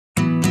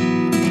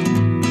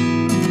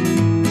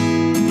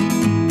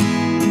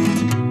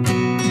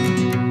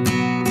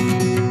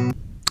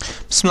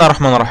بسم الله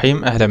الرحمن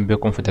الرحيم. اهلا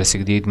بكم في درس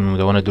جديد من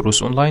مدونة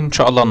دروس اونلاين. ان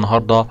شاء الله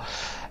النهاردة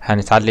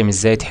هنتعلم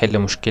ازاي تحل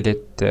مشكلة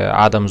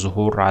عدم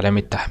ظهور علامة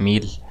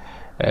تحميل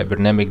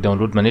برنامج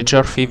داونلود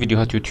مانجر في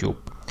فيديوهات يوتيوب.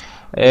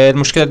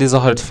 المشكلة دي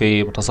ظهرت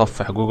في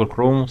متصفح جوجل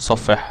كروم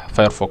ومتصفح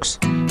فايرفوكس،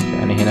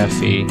 يعني هنا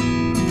في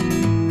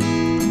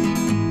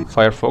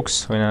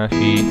فايرفوكس وهنا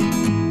في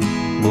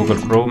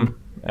جوجل كروم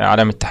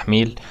علامة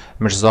تحميل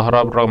مش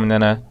ظاهرة بالرغم ان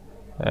انا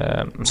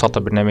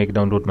مسطب برنامج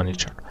داونلود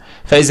مانجر.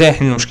 فازاي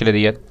احل المشكلة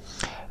ديت؟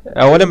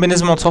 اولا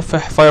بالنسبه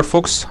لمتصفح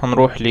فايرفوكس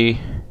هنروح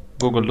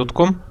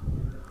لجوجل.com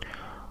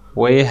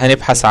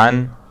وهنبحث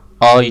عن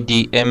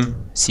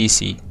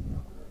IDMCC.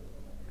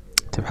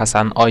 تبحث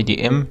عن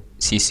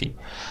IDMCC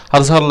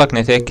هتظهر لك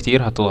نتائج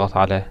كتير، هتضغط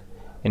على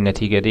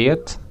النتيجه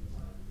ديت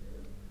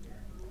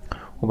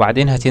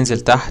وبعدين هتنزل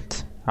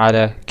تحت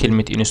على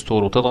كلمه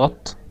انستول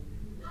وتضغط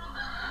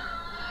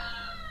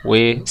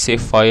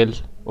وسيف فايل.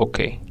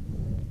 اوكي،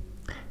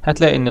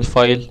 هتلاقي ان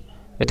الفايل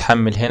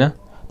اتحمل هنا.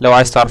 لو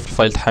عايز تعرف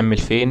الفايل اتحمل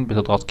فين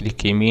بتضغط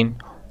كليك يمين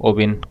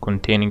Open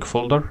Containing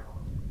Folder.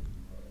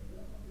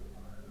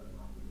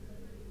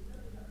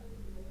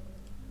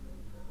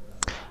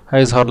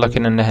 هيظهر لك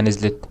انها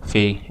نزلت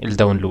في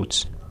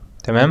الداونلودز.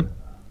 تمام،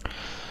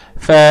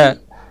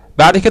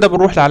 فبعد كده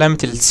بنروح لعلامة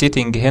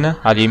السيتنج هنا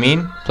على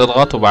اليمين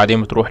تضغط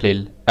وبعدين بتروح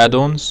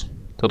للادونز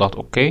تضغط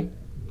اوكي،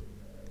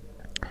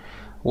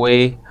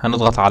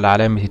 وهنضغط على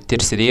علامة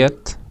الترس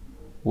ديت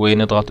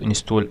ونضغط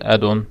Install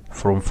Add-on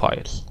from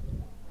File،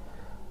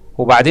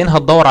 وبعدين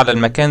هتدور على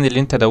المكان اللي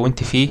انت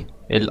دونت فيه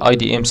ال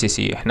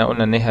IDMCC. احنا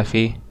قلنا انها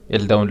في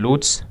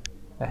الداونلودز،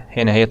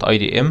 هنا هي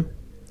IDM.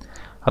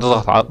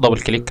 هتضغط دبل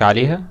كليك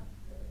عليها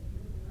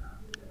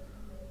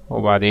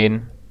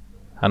وبعدين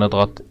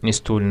هنضغط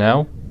Install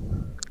Now.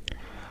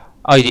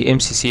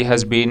 IDMCC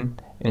has been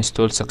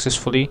installed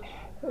successfully.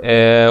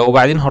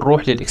 وبعدين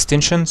هنروح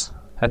للإكستنشنز،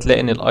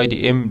 هتلاقي ان ال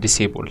IDM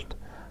disabled.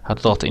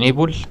 هتضغط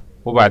Enable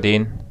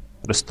وبعدين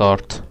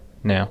Restart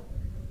Now.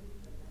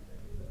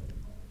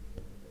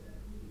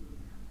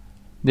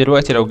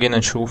 دلوقتي لو جينا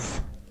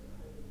نشوف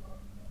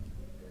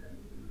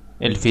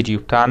الفيديو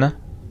بتاعنا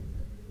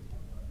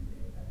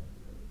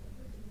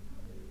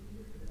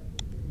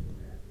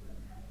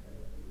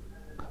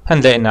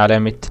هنلاقي ان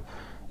علامة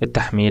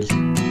التحميل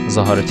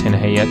ظهرت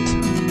هنا هيت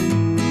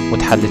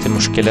واتحلت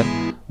المشكلة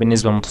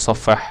بالنسبة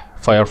لمتصفح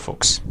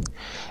فايرفوكس.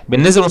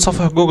 بالنسبة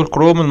لمتصفح جوجل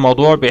كروم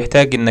الموضوع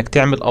بيحتاج انك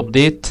تعمل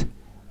ابديت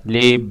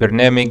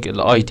لبرنامج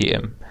ال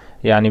IDM،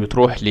 يعني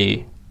بتروح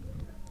ل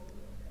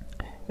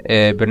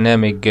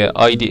برنامج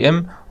IDM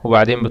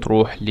وبعدين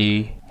بتروح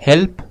ل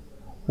Help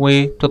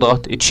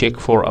وبتضغط Check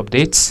for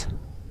Updates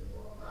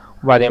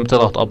وبعدين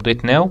بتضغط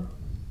Update Now.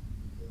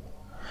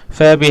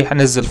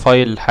 فبينزل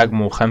فايل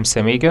حجمه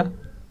 5 ميجا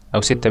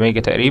أو 6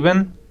 ميجا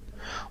تقريبا،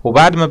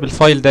 وبعد ما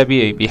بالفايل ده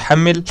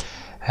بيحمل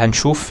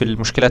هنشوف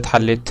المشكلة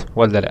اتحلت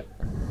ولا لأ.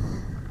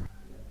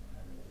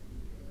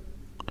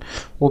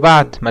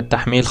 وبعد ما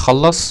التحميل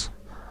خلص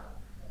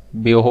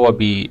هو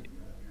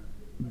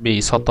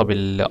بيسطب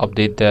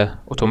الابديت ده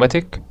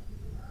اوتوماتيك.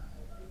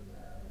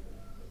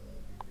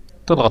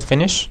 تضغط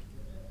finish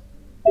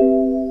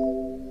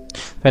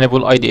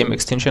فنقول IDM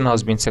extension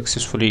has been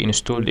successfully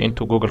installed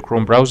into Google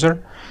Chrome browser.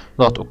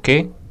 ضغط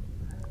اوكي.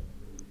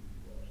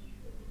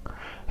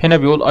 هنا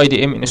بيقول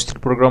IDM install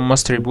program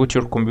must reboot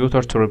your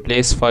computer to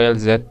replace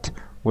files that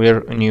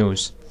were in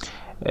use.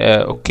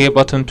 اوكي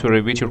button to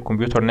reboot your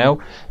computer now.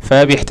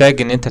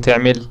 فبيحتاج ان انت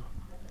تعمل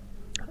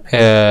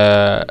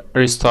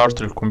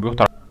restart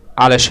للكمبيوتر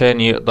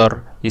علشان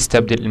يقدر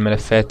يستبدل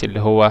الملفات اللي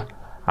هو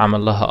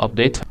عمل لها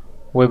ابديت.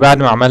 وبعد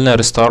ما عملنا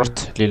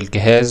ريستارت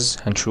للجهاز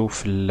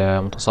هنشوف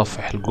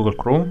المتصفح الجوجل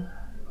كروم.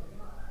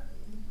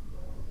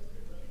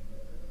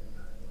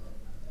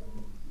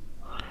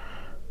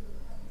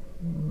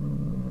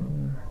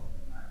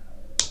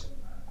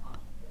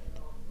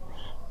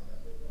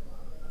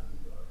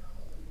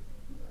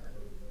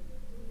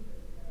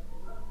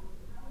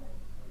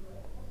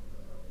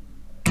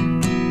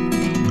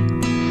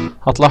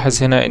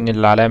 هتلاحظ هنا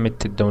ان علامة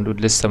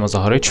الداونلود لسه ما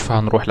ظهرتش،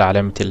 فهنروح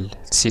لعلامة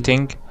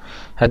السيتنج.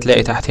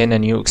 هتلاقي تحت هنا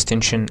new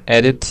extension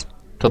added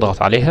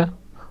تضغط عليها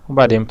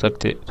وبعدين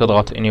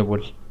تضغط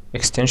enable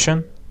extension.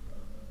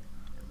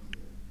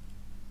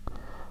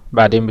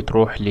 بعدين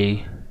بتروح ل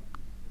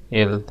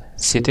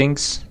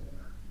settings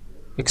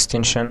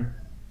extension،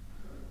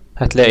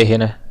 هتلاقي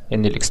هنا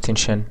ان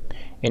الاكستنشن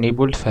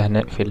enable،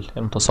 فهنقفل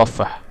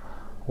المتصفح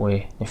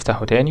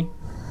ونفتحه تاني.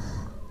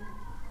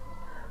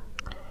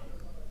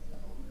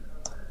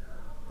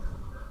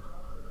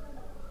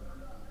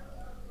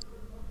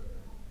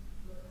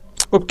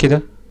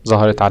 وبكده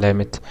ظهرت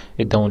علامة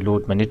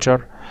الداونلود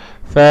مانجر.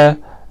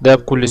 فده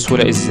بكل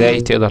سهولة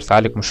ازاي تقدر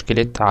تعالج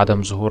مشكلة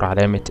عدم ظهور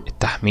علامة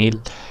التحميل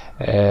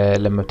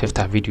لما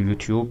بتفتح فيديو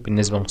يوتيوب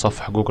بالنسبة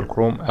لمتصفح جوجل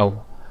كروم او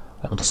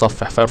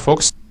متصفح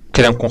فايرفوكس.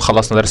 كده نكون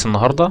خلصنا درس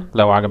النهاردة.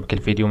 لو عجبك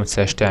الفيديو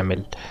متنساش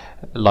تعمل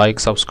لايك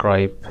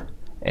سبسكرايب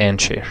اند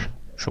شير.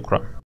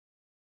 شكرا.